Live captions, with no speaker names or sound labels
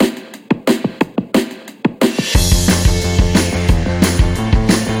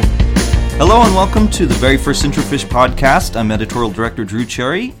Hello and welcome to the very first IntraFish podcast. I'm editorial director Drew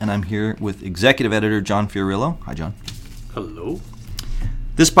Cherry, and I'm here with executive editor John Fiorillo. Hi, John. Hello.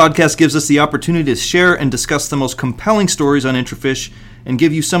 This podcast gives us the opportunity to share and discuss the most compelling stories on IntraFish and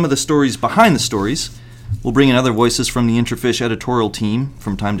give you some of the stories behind the stories. We'll bring in other voices from the IntraFish editorial team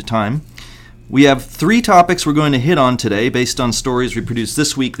from time to time. We have 3 topics we're going to hit on today based on stories we produced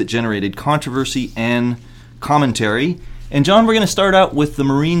this week that generated controversy and commentary. And John, we're going to start out with the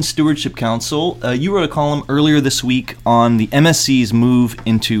Marine Stewardship Council. You wrote a column earlier this week on the MSC's move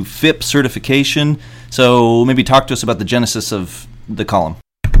into FIP certification. So maybe talk to us about the genesis of the column.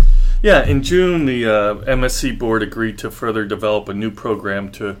 Yeah, in June, the MSC board agreed to further develop a new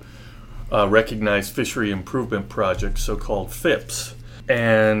program to recognize fishery improvement projects, so-called FIPs.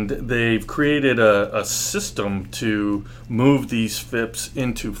 And they've created a system to move these FIPs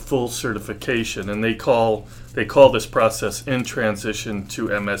into full certification, and they call this process In Transition to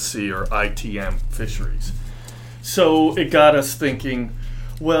MSC, or ITM fisheries. So it got us thinking,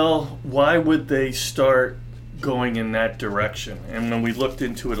 well, why would they start going in that direction? And when we looked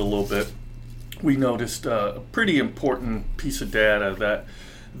into it a little bit, we noticed a pretty important piece of data that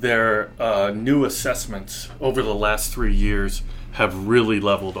their new assessments over the last 3 years have really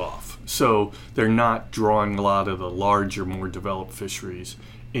leveled off. So they're not drawing a lot of the larger, more developed fisheries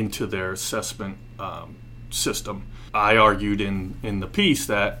into their assessment system. I argued in the piece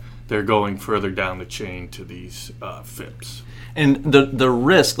that they're going further down the chain to these FIPs. And the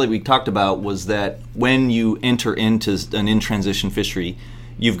risk, like we talked about, was that when you enter into an in-transition fishery,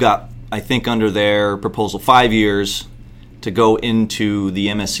 you've got, I think under their proposal, 5 years to go into the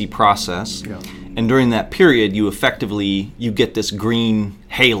MSC process. Yeah. And during that period, you get this green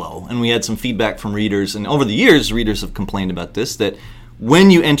halo. And we had some feedback from readers, and over the years, readers have complained about this, that when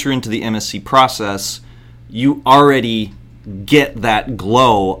you enter into the MSC process, you already get that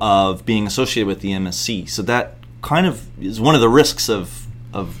glow of being associated with the MSC. So that kind of is one of the risks of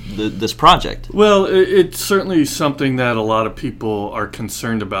this project. Well, it's certainly something that a lot of people are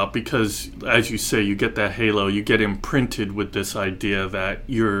concerned about because, as you say, you get that halo, you get imprinted with this idea that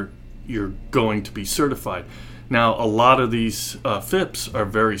you're going to be certified. Now, a lot of these FIPs are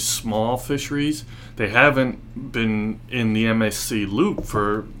very small fisheries. They haven't been in the MSC loop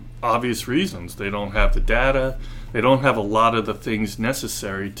for obvious reasons. They don't have the data. They don't have a lot of the things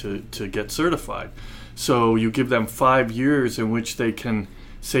necessary to get certified. So you give them 5 years in which they can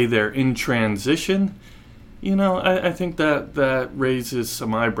say they're in transition. You know, I think that raises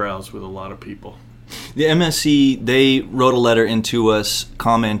some eyebrows with a lot of people. The MSC, they wrote a letter into us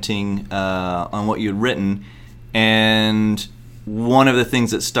commenting on what you'd written, and one of the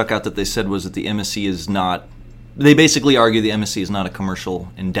things that stuck out that they said was that the MSC is not, they basically argue the MSC is not a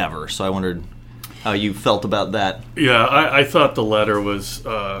commercial endeavor. So I wondered how you felt about that. Yeah, I thought the letter was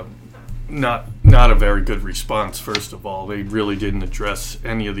not a very good response, first of all. They really didn't address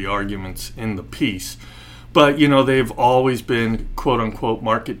any of the arguments in the piece. But, you know, they've always been, quote-unquote,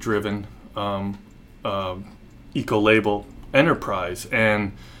 market-driven eco-label enterprise,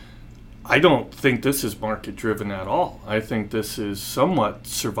 and I don't think this is market-driven at all. I think this is somewhat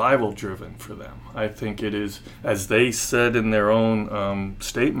survival-driven for them. I think it is, as they said in their own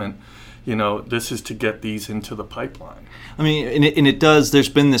statement, you know, this is to get these into the pipeline. I mean, and it does, there's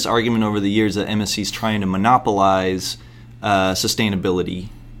been this argument over the years that MSC is trying to monopolize sustainability.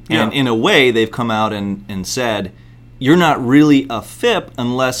 Yeah. And in a way, they've come out and said, you're not really a FIP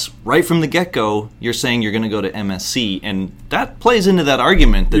unless right from the get-go you're saying you're going to go to MSC, and that plays into that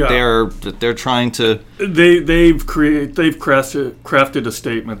argument that they're trying to. They've crafted a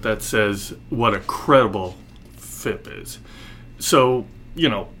statement that says what a credible FIP is. So, you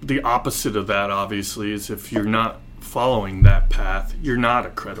know, the opposite of that obviously is if you're not following that path, you're not a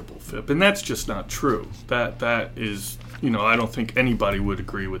credible FIP, and that's just not true. That is, you know, I don't think anybody would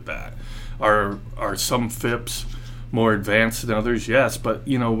agree with that. Are some FIPs more advanced than others? Yes, but,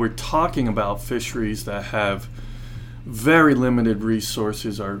 you know, we're talking about fisheries that have very limited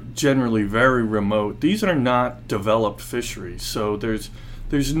resources, are generally very remote. These are not developed fisheries, so there's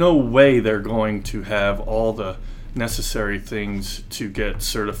no way they're going to have all the necessary things to get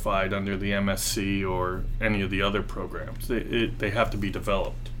certified under the MSC or any of the other programs. They have to be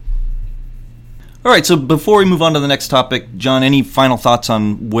developed. All right, so before we move on to the next topic, John, any final thoughts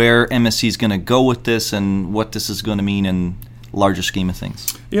on where MSC is going to go with this and what this is going to mean in larger scheme of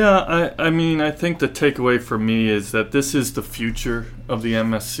things? Yeah, I mean, I think the takeaway for me is that this is the future of the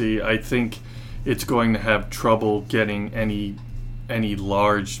MSC. I think it's going to have trouble getting any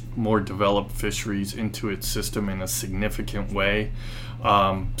large, more developed fisheries into its system in a significant way.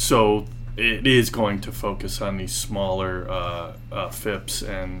 So it is going to focus on these smaller FIPs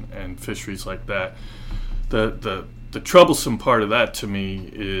and fisheries like that. The troublesome part of that to me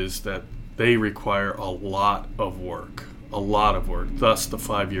is that they require a lot of work. Thus, the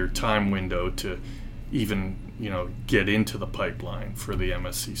 5-year time window to even get into the pipeline for the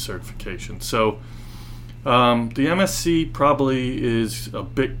MSC certification. So the MSC probably is a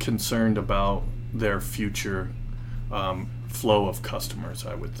bit concerned about their future flow of customers,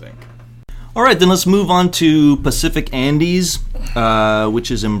 I would think. All right, then let's move on to Pacific Andes,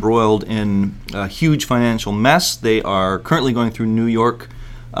 which is embroiled in a huge financial mess. They are currently going through New York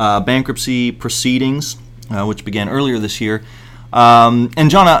bankruptcy proceedings, which began earlier this year. And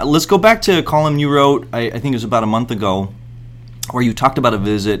John, let's go back to a column you wrote, I think it was about a month ago, where you talked about a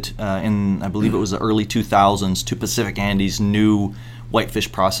visit in, I believe it was the early 2000s, to Pacific Andes' new whitefish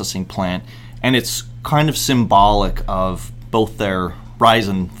processing plant. And it's kind of symbolic of both their rise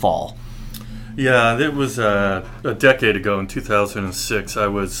and fall. Yeah, it was a decade ago in 2006. I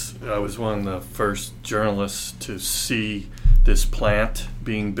was one of the first journalists to see this plant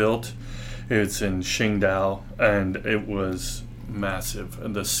being built. It's in Qingdao, and it was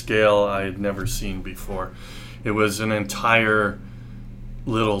massive. The scale I had never seen before. It was an entire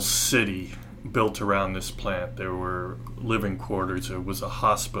little city built around this plant. There were living quarters. It was a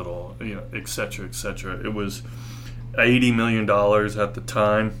hospital, et cetera, et cetera. It was $80 million at the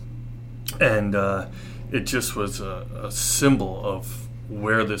time. And it just was a symbol of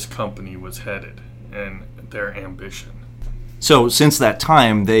where this company was headed and their ambition. So since that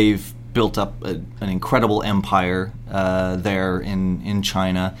time, they've built up an incredible empire there in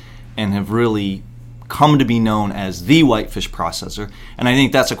China and have really come to be known as the whitefish processor. And I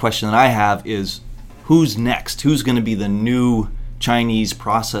think that's a question that I have is, who's next? Who's going to be the new Chinese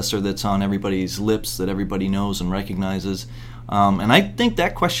processor that's on everybody's lips, that everybody knows and recognizes? And I think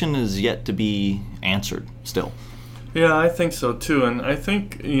that question is yet to be answered still. Yeah, I think so too. And I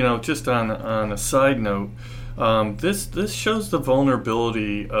think, just on a side note, this shows the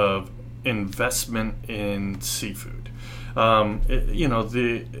vulnerability of investment in seafood.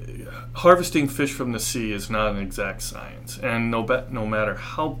 The harvesting fish from the sea is not an exact science. And no matter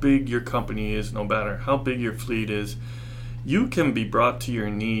how big your company is, no matter how big your fleet is, you can be brought to your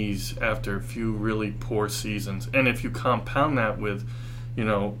knees after a few really poor seasons. And if you compound that with,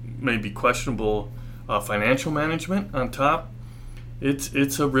 maybe questionable financial management on top,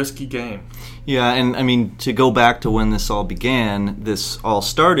 it's a risky game. Yeah, and I mean, to go back to when this all began, this all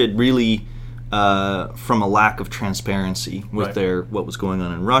started really from a lack of transparency with what was going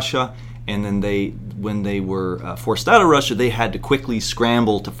on in Russia. And then when they were forced out of Russia, they had to quickly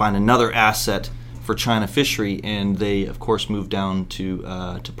scramble to find another asset for China fishery, and they, of course, moved down to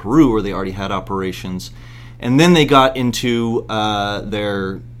Peru, where they already had operations. And then they got into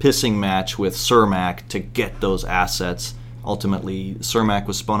their pissing match with Cermaq to get those assets. Ultimately, Cermaq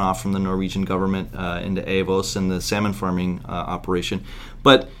was spun off from the Norwegian government into Avos and the salmon farming operation.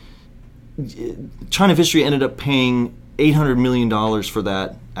 But China fishery ended up paying $800 million for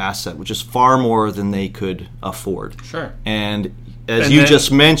that asset, which is far more than they could afford. Sure. And as you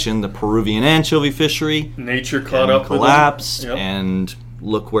just mentioned, the Peruvian anchovy fishery nature caught up, collapsed, with them. Yep. And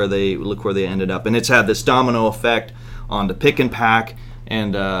look where they ended up. And it's had this domino effect onto pick and pack,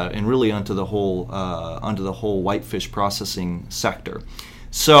 and really onto the whole whitefish processing sector.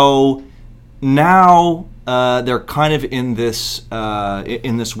 So now they're kind of in this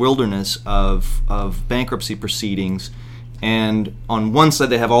wilderness of bankruptcy proceedings, and on one side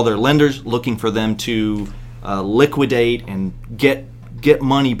they have all their lenders looking for them to liquidate and get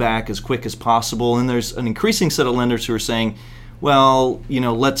money back as quick as possible, and there's an increasing set of lenders who are saying, well,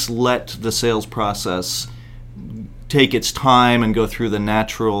 let's let the sales process take its time and go through the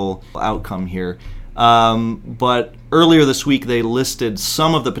natural outcome here. But earlier this week, they listed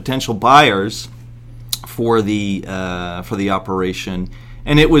some of the potential buyers for the operation,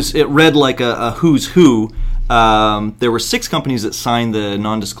 and it read like a who's who. There were 6 companies that signed the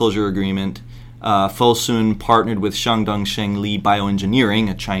non-disclosure agreement. Fosun partnered with Shandong Shengli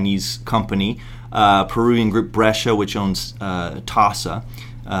Bioengineering, a Chinese company. Peruvian group Brescia, which owns TASA.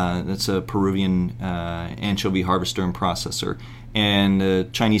 That's a Peruvian anchovy harvester and processor.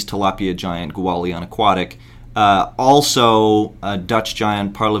 And Chinese tilapia giant Guolian Aquatic. Also, Dutch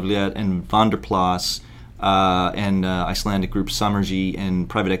giant Parleviet and Vanderplas, and Icelandic group Samergy and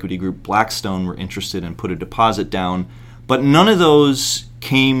private equity group Blackstone were interested and put a deposit down. But none of those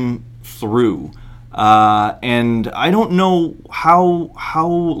came through. And I don't know how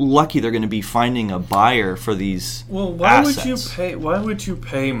lucky they're going to be finding a buyer for these assets. Why would you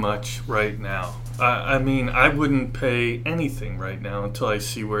pay much right now? I mean, I wouldn't pay anything right now until I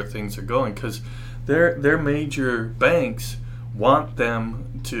see where things are going, because their major banks want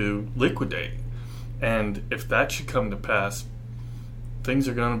them to liquidate. And if that should come to pass, things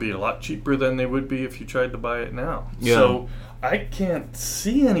are going to be a lot cheaper than they would be if you tried to buy it now. Yeah. So I can't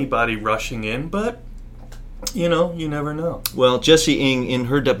see anybody rushing in, but you never know. Well, Jessie Ng, in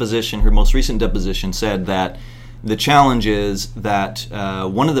her deposition, her most recent deposition, said that the challenge is that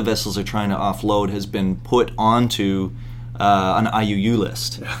one of the vessels they're trying to offload has been put onto an IUU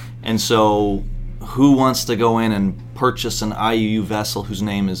list. Yeah. And so who wants to go in and purchase an IUU vessel whose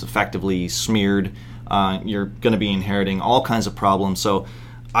name is effectively smeared? You're going to be inheriting all kinds of problems. So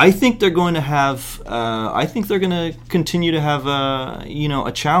I think they're going to have, I think they're going to continue to have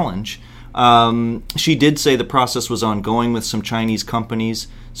a challenge. She did say the process was ongoing with some Chinese companies.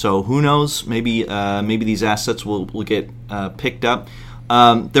 So who knows? Maybe these assets will get picked up.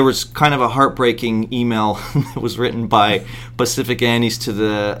 There was kind of a heartbreaking email that was written by Pacific Andes to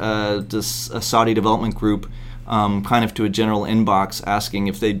the Saudi Development Group, kind of to a general inbox, asking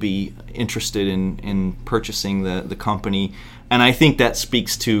if they'd be interested in purchasing the company. And I think that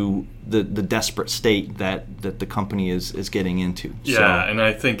speaks to the desperate state that the company is getting into. Yeah, so. And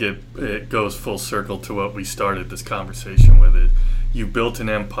I think it goes full circle to what we started this conversation with. It. You built an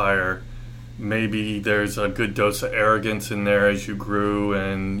empire. Maybe there's a good dose of arrogance in there as you grew,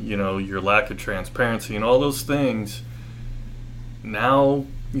 and your lack of transparency and all those things. Now,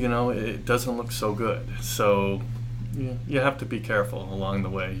 it doesn't look so good. So you have to be careful along the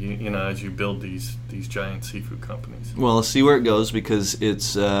way, as you build these giant seafood companies. Well, let's see where it goes, because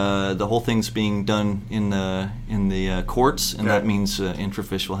it's the whole thing's being done in the courts, and that means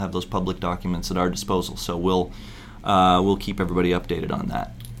Infrafish will have those public documents at our disposal. So we'll keep everybody updated on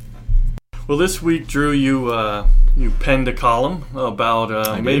that. Well, this week, Drew, you penned a column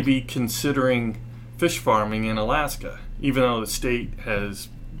about maybe considering fish farming in Alaska, even though the state has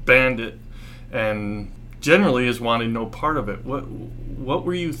banned it and generally has wanted no part of it. What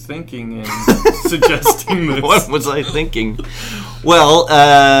were you thinking in suggesting this? What was I thinking? Well,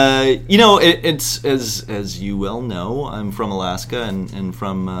 it's as you well know, I'm from Alaska and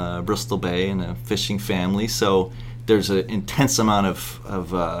from Bristol Bay and a fishing family, so there's an intense amount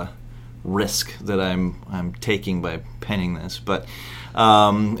of risk that I'm taking by penning this, but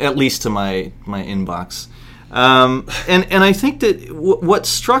at least to my inbox. And I think that what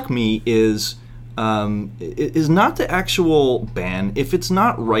struck me is not the actual ban. If it's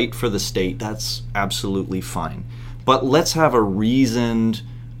not right for the state, that's absolutely fine. But let's have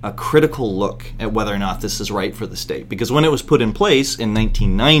a critical look at whether or not this is right for the state. Because when it was put in place in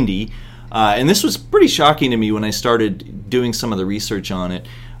 1990, and this was pretty shocking to me when I started doing some of the research on it,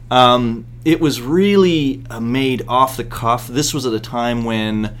 it was really made off the cuff. This was at a time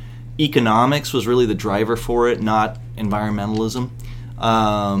when economics was really the driver for it, not environmentalism.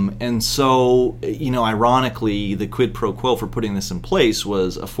 And so, ironically, the quid pro quo for putting this in place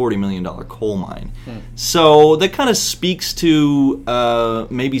was a $40 million coal mine. So that kind of speaks to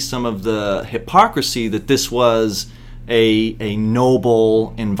maybe some of the hypocrisy that this was a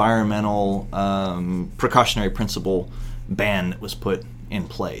noble environmental precautionary principle ban that was put in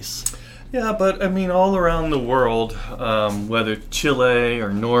place. Yeah, but I mean, all around the world, whether Chile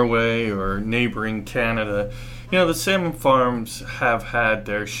or Norway or neighboring Canada, the salmon farms have had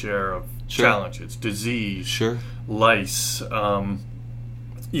their share of challenges, disease, lice, and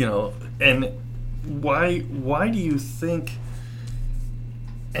why do you think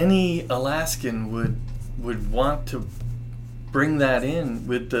any Alaskan would want to bring that in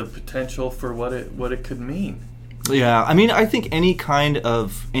with the potential for what it could mean? Yeah, I mean, I think any kind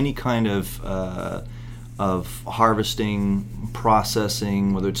of harvesting,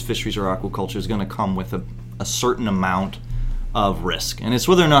 processing, whether it's fisheries or aquaculture, is going to come with a certain amount of risk, and it's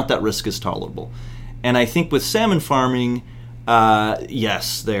whether or not that risk is tolerable. And I think with salmon farming,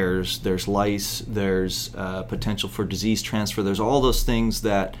 yes, there's lice, there's potential for disease transfer, there's all those things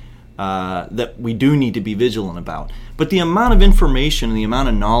that we do need to be vigilant about. But the amount of information and the amount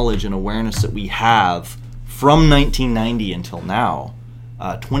of knowledge and awareness that we have from 1990 until now,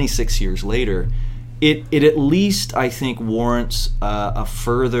 26 years later, it at least, I think, warrants a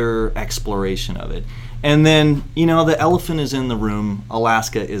further exploration of it. And then, the elephant is in the room.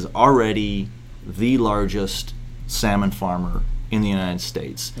 Alaska is already the largest salmon farmer in the United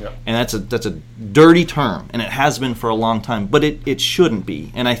States. Yep. And that's a dirty term, and it has been for a long time, but it shouldn't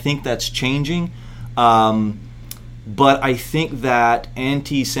be. And I think that's changing. But I think that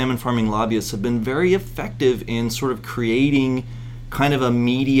anti-salmon farming lobbyists have been very effective in sort of creating kind of a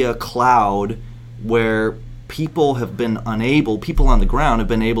media cloud where people on the ground have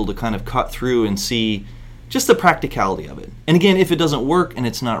been able to kind of cut through and see just the practicality of it. And again, if it doesn't work and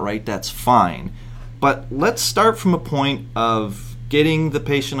it's not right, that's fine. But let's start from a point of getting the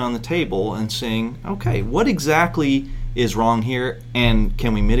patient on the table and saying, okay, what exactly is wrong here, and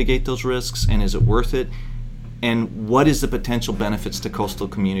can we mitigate those risks, and is it worth it? And what is the potential benefits to coastal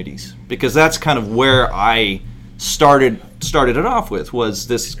communities? Because that's kind of where I started it off with, was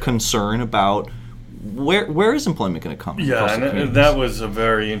this concern about where is employment going to come from? Yeah, and that was a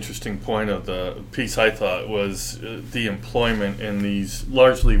very interesting point of the piece, I thought, was the employment in these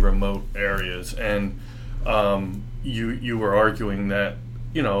largely remote areas. And you were arguing that,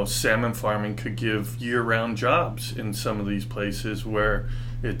 salmon farming could give year-round jobs in some of these places where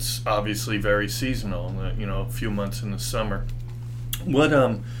it's obviously very seasonal, a few months in the summer.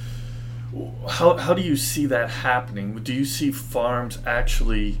 How do you see that happening? Do you see farms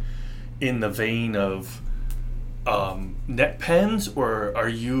actually in the vein of net pens, or are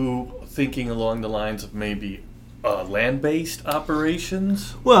you thinking along the lines of maybe land-based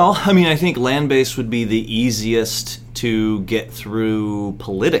operations? Well, I think land-based would be the easiest to get through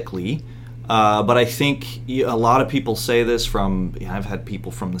politically, but I think a lot of people say this I've had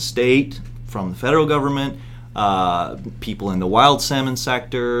people from the state, from the federal government, people in the wild salmon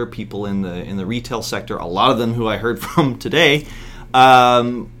sector, people in the retail sector, a lot of them who I heard from today,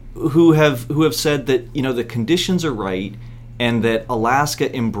 who have said that the conditions are right, and that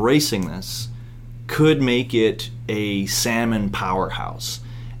Alaska embracing this could make it a salmon powerhouse.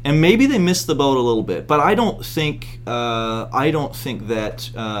 And maybe they missed the boat a little bit, but I don't think that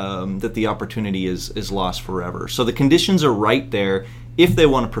that the opportunity is lost forever. So the conditions are right there if they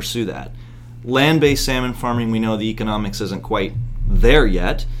want to pursue that. Land-based salmon farming, we know the economics isn't quite there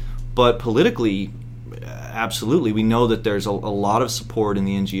yet, but politically, absolutely, we know that there's a lot of support in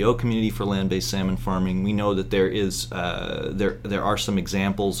the NGO community for land-based salmon farming. We know that there is there are some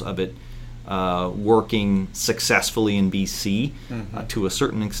examples of it working successfully in BC to a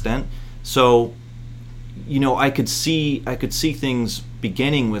certain extent. So, I could see things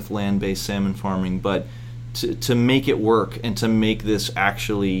beginning with land-based salmon farming, but to make it work and to make this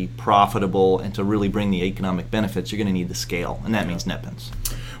actually profitable and to really bring the economic benefits, you're going to need the scale, and that means net pens.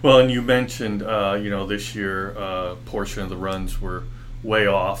 Well, and you mentioned, this year portion of the runs were way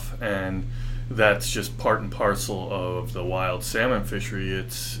off, and that's just part and parcel of the wild salmon fishery.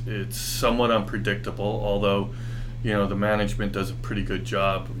 It's somewhat unpredictable, although, the management does a pretty good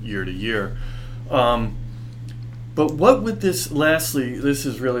job year to year. But what would this, lastly, this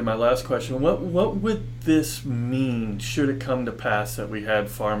is really my last question, what would this mean, should it come to pass that we had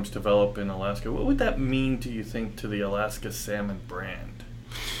farms develop in Alaska? What would that mean, do you think, to the Alaska salmon brand?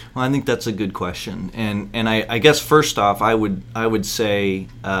 Well, I think that's a good question, and I guess first off, I would say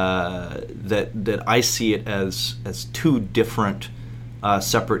that I see it as two different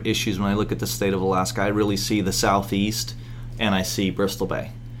separate issues. When I look at the state of Alaska, I really see the Southeast, and I see Bristol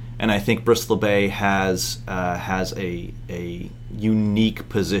Bay, and I think Bristol Bay has a unique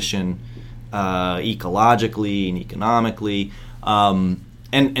position ecologically and economically.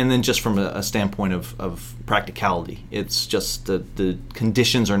 And then just from a standpoint of practicality, it's just the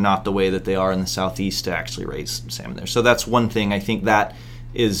conditions are not the way that they are in the Southeast to actually raise salmon there. So that's one thing. I think that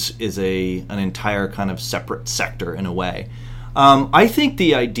is an entire kind of separate sector in a way. I think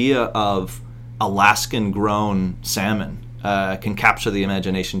the idea of Alaskan-grown salmon can capture the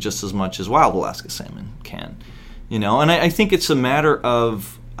imagination just as much as wild Alaska salmon can. And I think it's a matter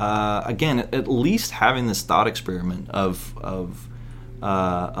of, again, at least having this thought experiment of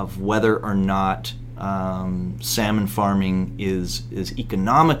whether or not salmon farming is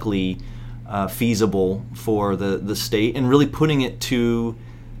economically feasible for the state, and really putting it to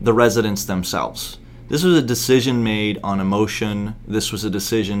the residents themselves. This was a decision made on emotion. This was a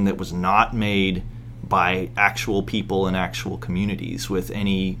decision that was not made by actual people in actual communities with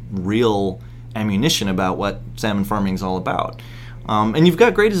any real ammunition about what salmon farming is all about. And you've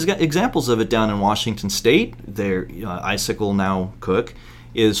got great examples of it down in Washington State. Icicle, now Cook,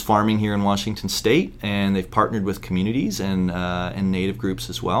 is farming here in Washington State, and they've partnered with communities and native groups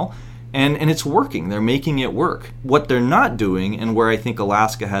as well. And it's working. They're making it work. What they're not doing, and where I think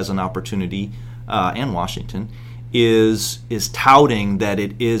Alaska has an opportunity, and Washington, is touting that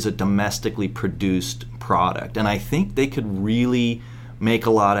it is a domestically produced product. And I think they could really make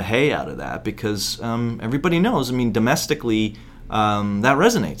a lot of hay out of that, because everybody knows, domestically, that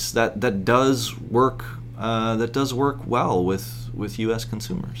resonates. That does work. That does work well with U.S.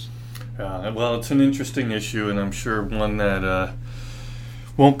 consumers. Well, it's an interesting issue, and I'm sure one that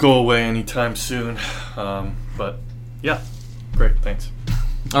won't go away anytime soon. But yeah, great. Thanks.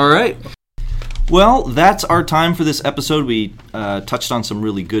 All right. Well, that's our time for this episode. We touched on some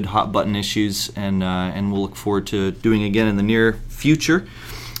really good hot button issues, and we'll look forward to doing it again in the near future.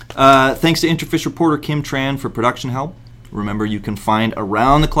 Thanks to Interfish reporter Kim Tran for production help. Remember, you can find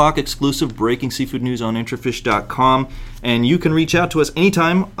around-the-clock exclusive breaking seafood news on Interfish.com, and you can reach out to us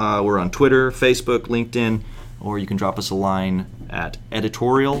anytime. We're on Twitter, Facebook, LinkedIn, or you can drop us a line at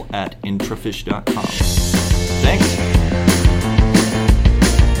editorial@intrafish.com. Thanks.